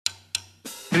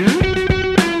James,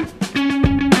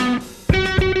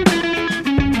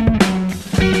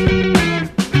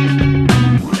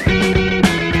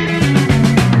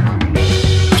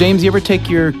 you ever take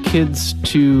your kids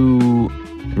to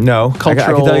No.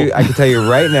 cultural... I can tell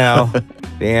you right now,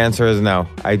 the answer is no.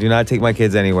 I do not take my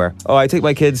kids anywhere. Oh, I take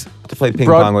my kids to play ping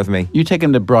pong with me. You take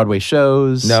them to Broadway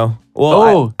shows? No.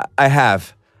 Well, I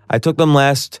have. I took them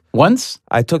last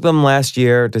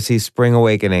year to see Spring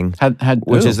Awakening,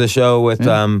 which is the show with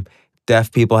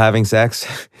deaf people having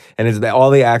sex. And it's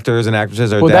all the actors and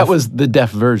actresses are deaf. Well, that was the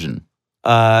deaf version.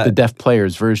 The deaf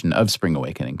players' version of Spring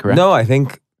Awakening, correct? No, I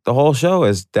think the whole show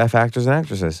is deaf actors and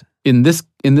actresses. In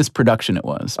this production, it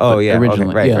was. Oh yeah,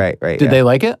 originally, okay. Right. Did they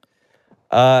like it?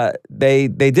 They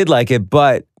did like it,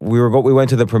 but we went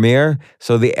to the premiere,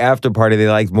 so the after party they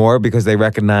liked more because they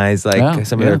recognized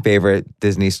some of their favorite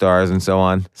Disney stars and so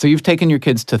on. So you've taken your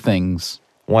kids to things.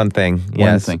 One thing.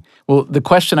 Well, the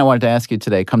question I wanted to ask you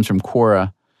today comes from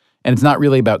Cora, and it's not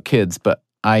really about kids, but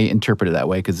I interpret it that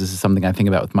way because this is something I think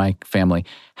about with my family.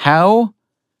 How,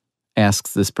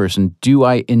 asks this person, do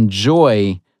I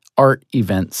enjoy art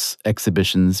events,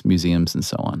 exhibitions, museums, and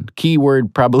so on?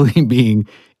 Keyword probably being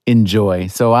enjoy.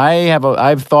 So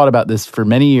I've thought about this for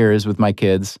many years with my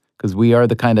kids because we are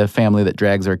the kind of family that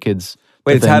drags our kids.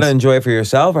 Wait, it's how to enjoy it for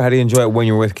yourself, or how do you enjoy it when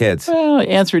you're with kids? Well,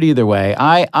 answer it either way.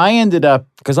 I ended up...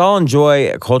 Because I'll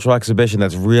enjoy a cultural exhibition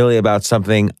that's really about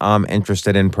something I'm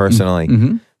interested in personally.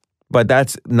 Mm-hmm. But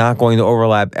that's not going to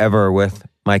overlap ever with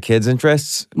my kids'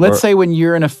 interests. Let's say when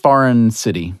you're in a foreign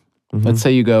city. Mm-hmm. Let's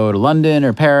say you go to London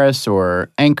or Paris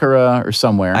or Ankara or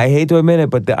somewhere. I hate to admit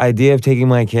it, but the idea of taking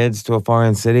my kids to a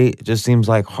foreign city just seems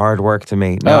like hard work to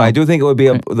me. Now, I do think it would be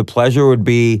the pleasure would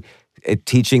be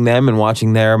teaching them and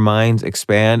watching their minds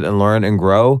expand and learn and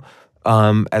grow,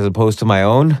 as opposed to my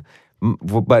own.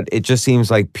 But it just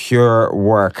seems like pure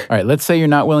work. All right, let's say you're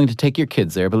not willing to take your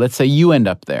kids there, but let's say you end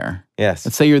up there. Yes.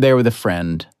 Let's say you're there with a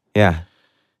friend. Yeah.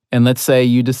 And let's say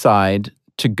you decide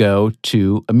to go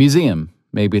to a museum.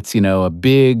 Maybe it's, a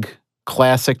big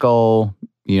classical,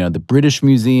 the British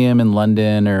Museum in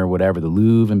London or whatever, the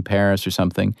Louvre in Paris or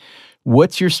something.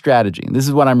 What's your strategy? This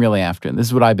is what I'm really after. And this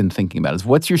is what I've been thinking about is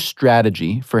what's your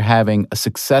strategy for having a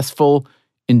successful,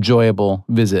 enjoyable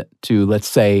visit to, let's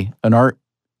say, an art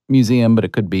museum, but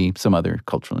it could be some other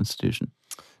cultural institution.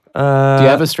 Do you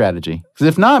have a strategy? Because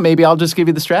if not, maybe I'll just give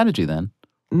you the strategy then.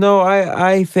 No,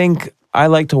 I think I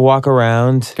like to walk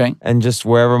around and just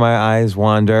wherever my eyes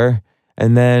wander.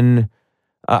 And then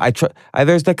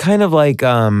there's the kind of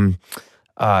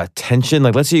tension.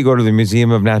 Like, let's say you go to the Museum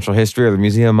of Natural History or the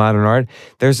Museum of Modern Art.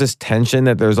 There's this tension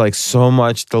that there's so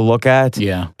much to look at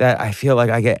that I feel like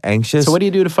I get anxious. So what do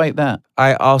you do to fight that?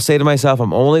 I'll say to myself,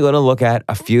 I'm only going to look at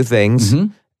a few things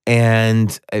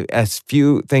and as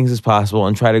few things as possible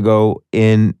and try to go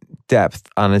in depth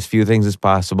on as few things as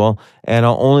possible. And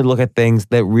I'll only look at things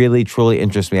that really, truly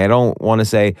interest me. I don't want to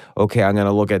say, okay, I'm going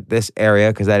to look at this area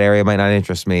because that area might not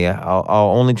interest me. I'll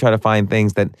only try to find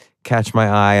things that catch my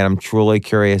eye and I'm truly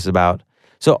curious about.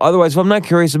 So otherwise, if I'm not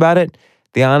curious about it,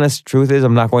 the honest truth is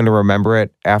I'm not going to remember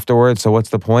it afterwards. So what's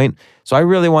the point? So I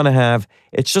really want to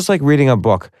it's just like reading a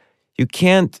book. You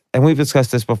can't, and we've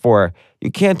discussed this before,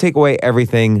 you can't take away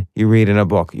everything you read in a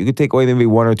book. You could take away maybe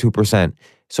 1 or 2%.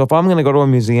 So if I'm going to go to a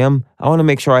museum, I want to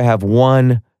make sure I have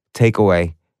one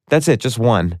takeaway. That's it, just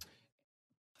one.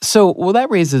 So, that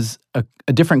raises a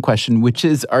different question, which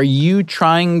is, are you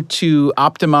trying to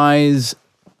optimize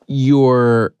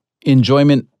your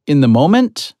enjoyment in the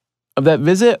moment of that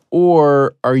visit,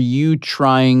 or are you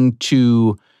trying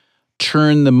to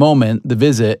turn the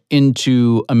visit,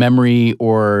 into a memory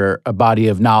or a body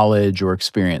of knowledge or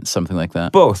experience, something like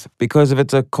that? Both, because if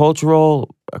it's a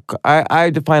cultural, I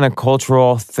define a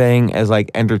cultural thing as like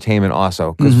entertainment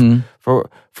also. Because for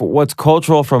what's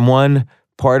cultural from one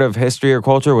part of history or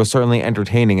culture was certainly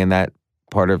entertaining in that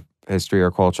part of history or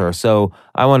culture. So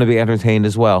I want to be entertained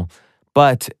as well.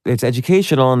 But it's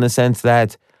educational in the sense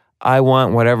that I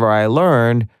want whatever I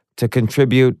learn to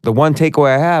contribute. The one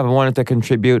takeaway I have, I want it to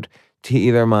contribute to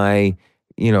either my,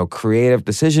 creative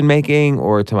decision making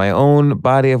or to my own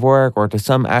body of work or to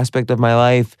some aspect of my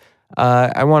life.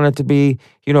 I want it to be,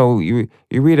 you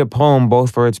read a poem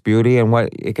both for its beauty and what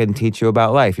it can teach you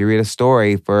about life. You read a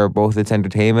story for both its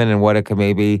entertainment and what it can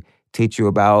maybe teach you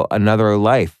about another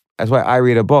life. That's why I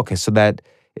read a book, is so that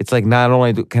it's like not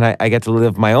only can I get to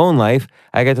live my own life,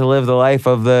 I get to live the life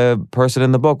of the person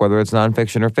in the book, whether it's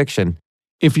nonfiction or fiction.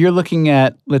 If you're looking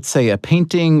at, let's say, a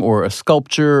painting or a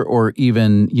sculpture or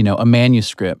even, a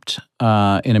manuscript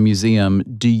in a museum,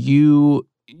 do you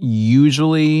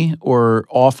usually or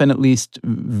often at least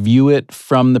view it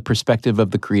from the perspective of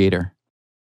the creator?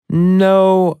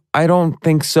 No, I don't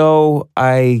think so.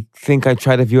 I think I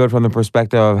try to view it from the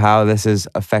perspective of how this is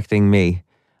affecting me,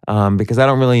 because I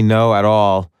don't really know at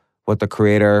all what the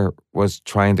creator was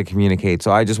trying to communicate.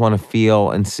 So I just want to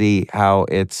feel and see how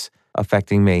it's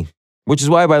affecting me. Which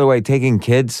is why, by the way, taking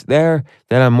kids there,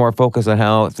 then I'm more focused on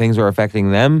how things are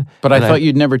affecting them. But I thought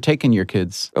you'd never taken your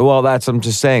kids. Well, I'm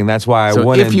just saying, that's why I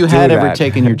wouldn't if you do had that. ever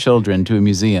taken your children to a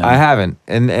museum. I haven't.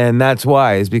 And that's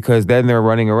why, is because then they're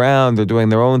running around, they're doing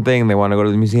their own thing, they want to go to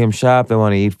the museum shop, they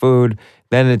want to eat food.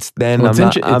 Then I'm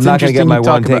not going to get my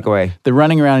one takeaway. The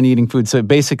running around and eating food. So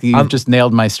basically, you've just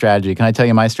nailed my strategy. Can I tell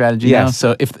you my strategy now?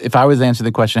 So if I was to answer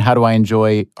the question, how do I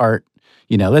enjoy art?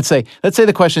 You know, let's say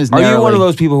the question is narrowly, are you one of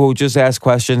those people who just ask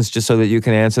questions just so that you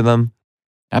can answer them?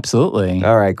 Absolutely.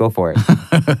 All right, go for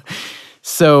it.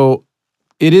 So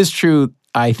it is true.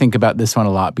 I think about this one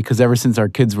a lot because ever since our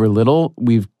kids were little,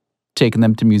 we've taken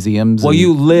them to museums. Well,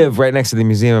 you live right next to the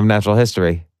Museum of Natural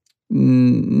History.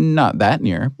 Not that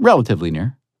near, relatively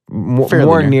near.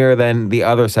 More near than the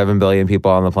other 7 billion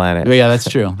people on the planet. Yeah, that's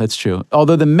true. That's true.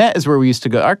 Although the Met is where we used to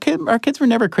go. Our kids were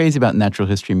never crazy about Natural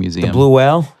History Museum. The Blue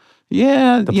Whale?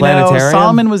 Yeah, the planetarium.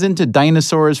 Solomon was into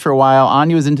dinosaurs for a while.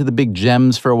 Anya was into the big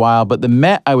gems for a while. But the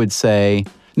Met, I would say,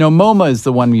 no, MoMA is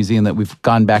the one museum that we've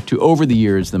gone back to over the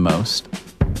years the most.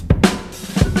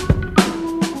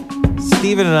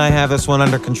 Steven and I have this one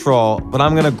under control, but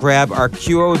I'm going to grab our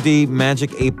QOD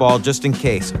Magic 8-Ball just in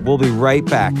case. We'll be right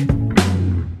back.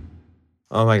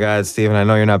 Oh my God, Steven, I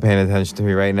know you're not paying attention to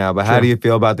me right now, but how do you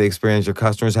feel about the experience your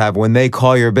customers have when they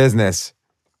call your business?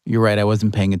 You're right, I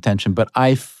wasn't paying attention, but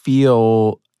I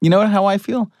feel, you know how I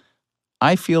feel?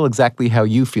 I feel exactly how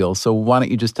you feel, so why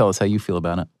don't you just tell us how you feel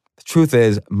about it? The truth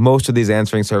is, most of these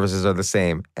answering services are the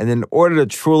same, and in order to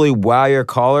truly wow your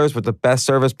callers with the best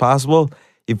service possible,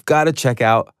 you've got to check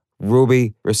out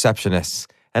Ruby Receptionists.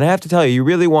 And I have to tell you, you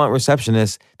really want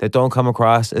receptionists that don't come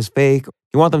across as fake.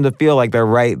 You want them to feel like they're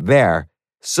right there.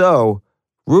 So,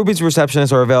 Ruby's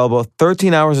receptionists are available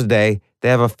 13 hours a day. They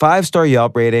have a 5-star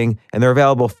Yelp rating, and they're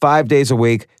available 5 days a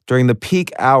week during the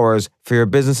peak hours for your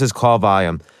business's call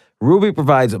volume. Ruby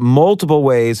provides multiple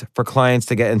ways for clients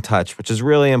to get in touch, which is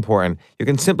really important. You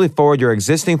can simply forward your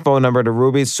existing phone number to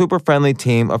Ruby's super friendly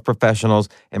team of professionals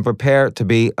and prepare to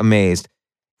be amazed.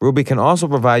 Ruby can also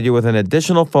provide you with an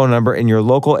additional phone number in your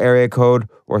local area code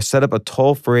or set up a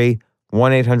toll-free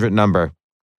 1-800 number.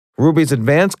 Ruby's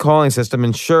advanced calling system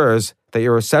ensures that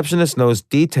your receptionist knows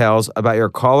details about your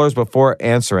callers before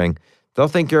answering. They'll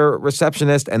think your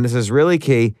receptionist, and this is really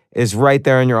key, is right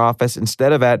there in your office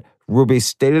instead of at Ruby's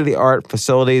state-of-the-art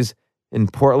facilities in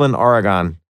Portland,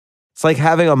 Oregon. It's like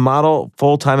having a model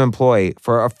full-time employee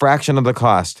for a fraction of the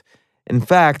cost. In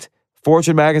fact,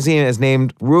 Fortune magazine has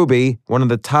named Ruby one of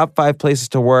the top 5 places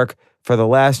to work for the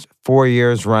last 4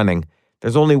 years running.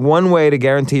 There's only one way to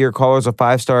guarantee your callers a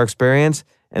 5-star experience,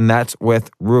 and that's with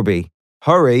Ruby.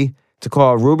 Hurry to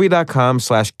call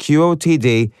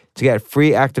ruby.com/QOTD to get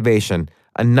free activation,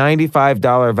 a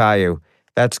 $95 value.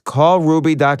 That's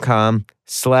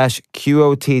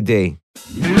callruby.com/QOTD.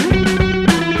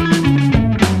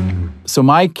 So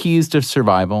my keys to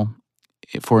survival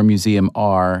for a museum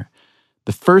are,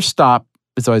 the first stop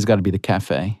is always got to be the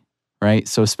cafe, right?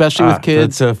 So especially with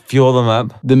kids. To fuel them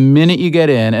up. The minute you get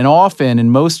in, and often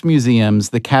in most museums,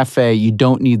 the cafe, you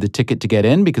don't need the ticket to get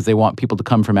in because they want people to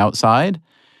come from outside.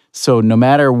 So no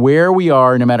matter where we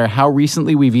are, no matter how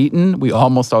recently we've eaten, we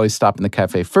almost always stop in the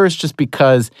cafe first just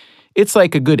because it's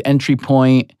like a good entry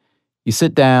point. You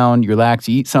sit down, you relax,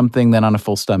 you eat something, then on a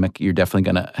full stomach, you're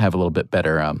definitely going to have a little bit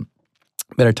better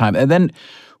time. And then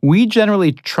we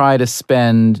generally try to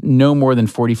spend no more than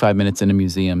 45 minutes in a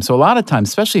museum. So a lot of times,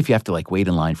 especially if you have to like wait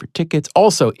in line for tickets,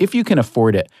 also, if you can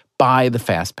afford it, buy the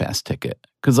Fast Pass ticket.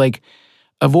 Because like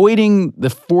avoiding the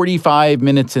 45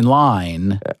 minutes in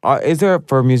line. Is there,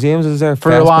 for museums, is there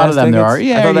for a lot of them tickets? there are.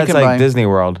 Yeah, I thought that's like Disney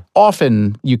World.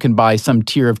 Often you can buy some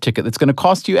tier of ticket that's going to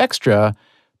cost you extra.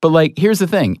 But like, here's the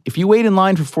thing. If you wait in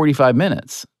line for 45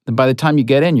 minutes, then by the time you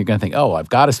get in, you're going to think, oh, I've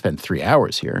got to spend 3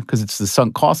 hours here because it's the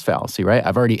sunk cost fallacy, right?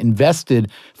 I've already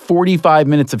invested 45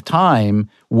 minutes of time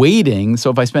waiting. So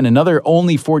if I spend another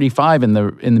only 45 in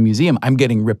the museum, I'm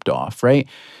getting ripped off, right?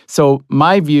 So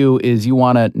my view is you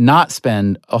want to not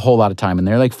spend a whole lot of time in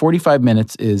there. Like 45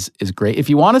 minutes is great. If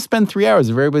you want to spend 3 hours,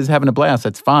 if everybody's having a blast,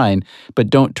 that's fine. But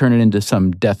don't turn it into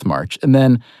some death march. And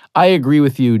then I agree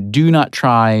with you. Do not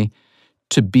try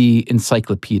to be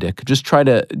encyclopedic. Just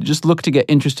look to get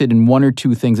interested in one or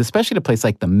two things, especially at a place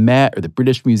like the Met or the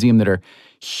British Museum that are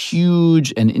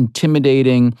huge and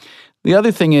intimidating. The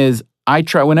other thing is, I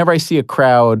try, whenever I see a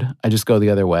crowd, I just go the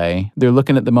other way. They're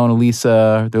looking at the Mona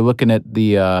Lisa, they're looking at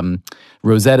the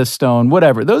Rosetta Stone,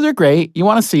 whatever. Those are great. You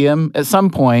want to see them at some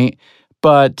point.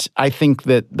 But I think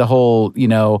that the whole,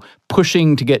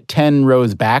 pushing to get 10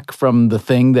 rows back from the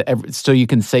thing so you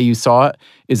can say you saw it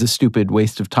is a stupid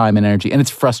waste of time and energy. And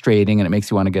it's frustrating and it makes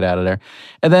you want to get out of there.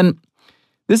 And then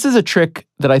this is a trick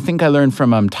that I think I learned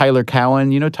from Tyler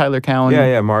Cowen. You know Tyler Cowen?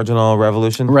 Yeah, Marginal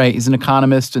Revolution. Right. He's an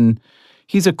economist and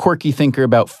he's a quirky thinker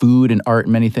about food and art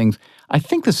and many things. I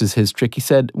think this is his trick. He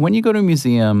said, when you go to a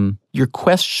museum, your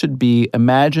quest should be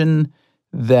imagine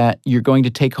that you're going to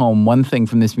take home one thing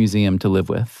from this museum to live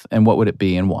with, and what would it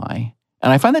be and why?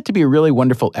 And I find that to be a really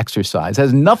wonderful exercise. It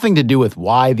has nothing to do with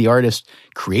why the artist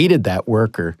created that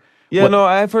work or... Yeah, no,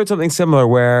 I've heard something similar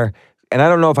where, and I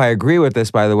don't know if I agree with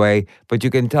this, by the way, but you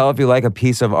can tell if you like a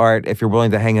piece of art if you're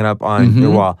willing to hang it up on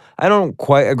your wall. I don't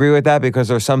quite agree with that because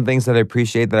there's some things that I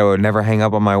appreciate that I would never hang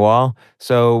up on my wall.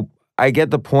 So I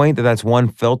get the point that that's one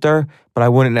filter, but I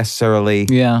wouldn't necessarily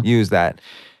use that.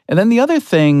 And then the other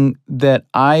thing that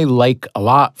I like a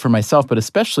lot for myself, but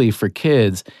especially for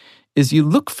kids, is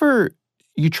you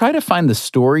try to find the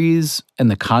stories and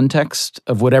the context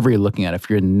of whatever you're looking at. If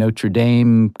you're in Notre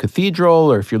Dame Cathedral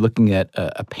or if you're looking at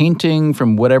a painting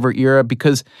from whatever era,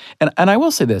 because, and I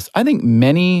will say this, I think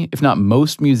many, if not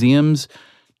most museums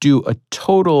do a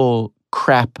total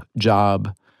crap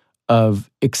job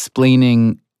of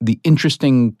explaining the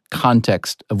interesting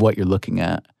context of what you're looking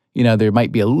at. There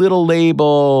might be a little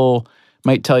label,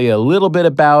 might tell you a little bit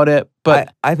about it,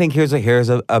 but I think here's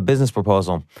a business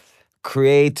proposal.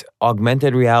 Create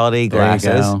augmented reality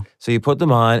glasses. So you put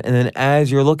them on, and then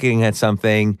as you're looking at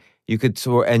something, you could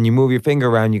and you move your finger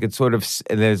around, you could sort of,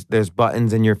 and there's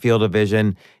buttons in your field of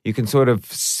vision. You can sort of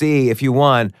see, if you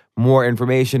want, more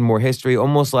information, more history,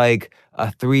 almost like a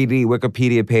 3D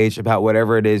Wikipedia page about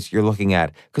whatever it is you're looking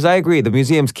at. Because I agree, the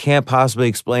museums can't possibly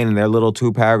explain in their little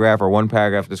 2-paragraph or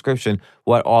 1-paragraph description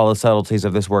what all the subtleties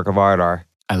of this work of art are.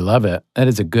 I love it. That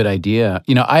is a good idea.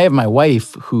 I have my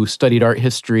wife who studied art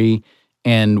history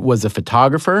and was a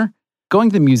photographer. Going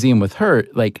to the museum with her,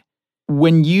 like,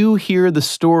 when you hear the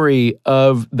story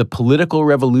of the political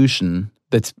revolution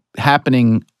that's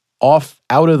happening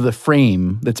out of the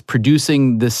frame, that's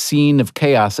producing this scene of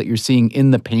chaos that you're seeing in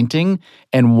the painting,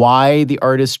 and why the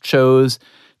artist chose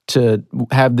to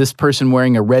have this person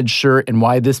wearing a red shirt and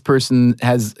why this person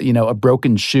has, a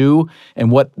broken shoe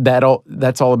and what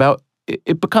that's all about,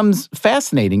 it becomes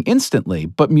fascinating instantly.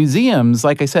 But museums,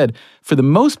 like I said, for the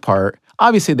most part,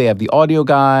 obviously they have the audio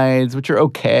guides, which are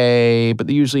okay, but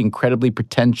they're usually incredibly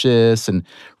pretentious and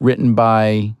written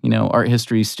by, art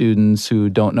history students who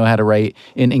don't know how to write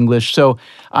in English. So,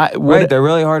 they're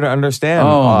really hard to understand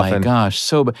often. Oh my gosh.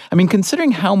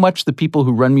 Considering how much the people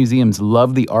who run museums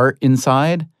love the art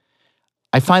inside,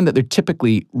 I find that they're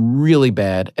typically really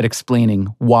bad at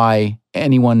explaining why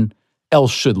anyone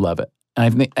else should love it.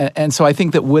 And so I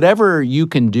think that whatever you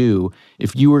can do,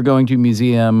 if you were going to a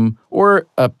museum or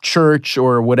a church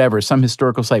or whatever, some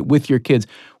historical site with your kids,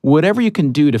 whatever you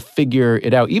can do to figure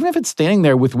it out, even if it's standing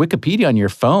there with Wikipedia on your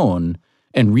phone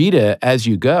and read it as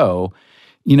you go,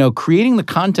 creating the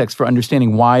context for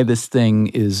understanding why this thing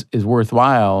is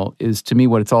worthwhile is, to me,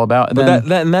 what it's all about.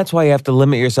 And and that's why you have to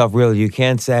limit yourself, really. You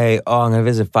can't say, I'm going to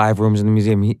visit 5 rooms in the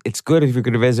museum. It's good if you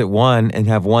could visit one and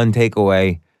have one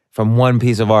takeaway from one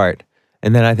piece of art.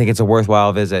 And then I think it's a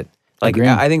worthwhile visit. I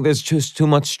think there's just too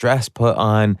much stress put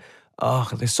on,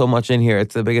 there's so much in here.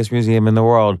 It's the biggest museum in the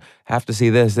world. Have to see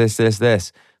this.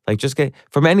 Like, just get,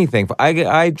 from anything.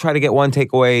 I try to get one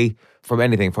takeaway from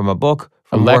anything, from a book,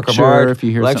 from a work of art, if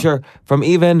you hear lecture, from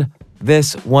even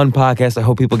this one podcast. I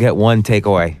hope people get one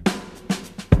takeaway.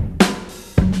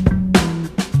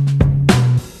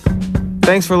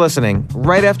 Thanks for listening.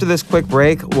 Right after this quick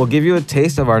break, we'll give you a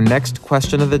taste of our next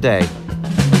question of the day.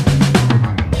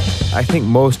 I think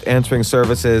most answering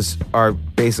services are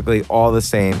basically all the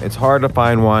same. It's hard to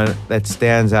find one that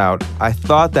stands out. I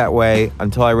thought that way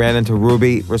until I ran into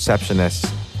Ruby Receptionists.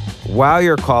 Wow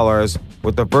your callers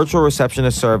with the virtual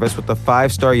receptionist service with the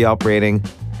 5-star Yelp rating,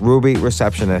 Ruby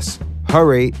Receptionists.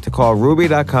 Hurry to call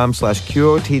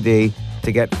ruby.com/QOTD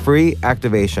to get free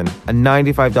activation, a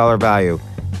 $95 value.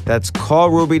 That's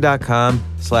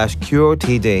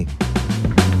callruby.com/QOTD.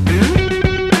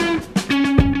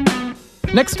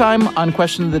 Next time on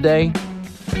Question of the Day.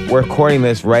 We're recording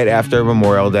this right after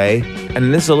Memorial Day,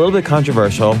 and this is a little bit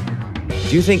controversial.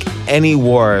 Do you think any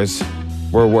wars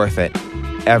were worth it,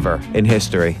 ever, in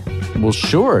history? Well,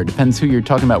 sure. Depends who you're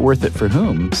talking about worth it for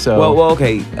whom. So, well,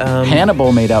 okay.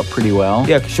 Hannibal made out pretty well.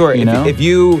 Yeah, sure. If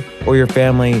you or your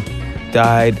family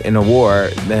died in a war,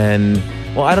 then,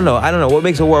 well, I don't know. What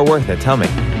makes a war worth it? Tell me.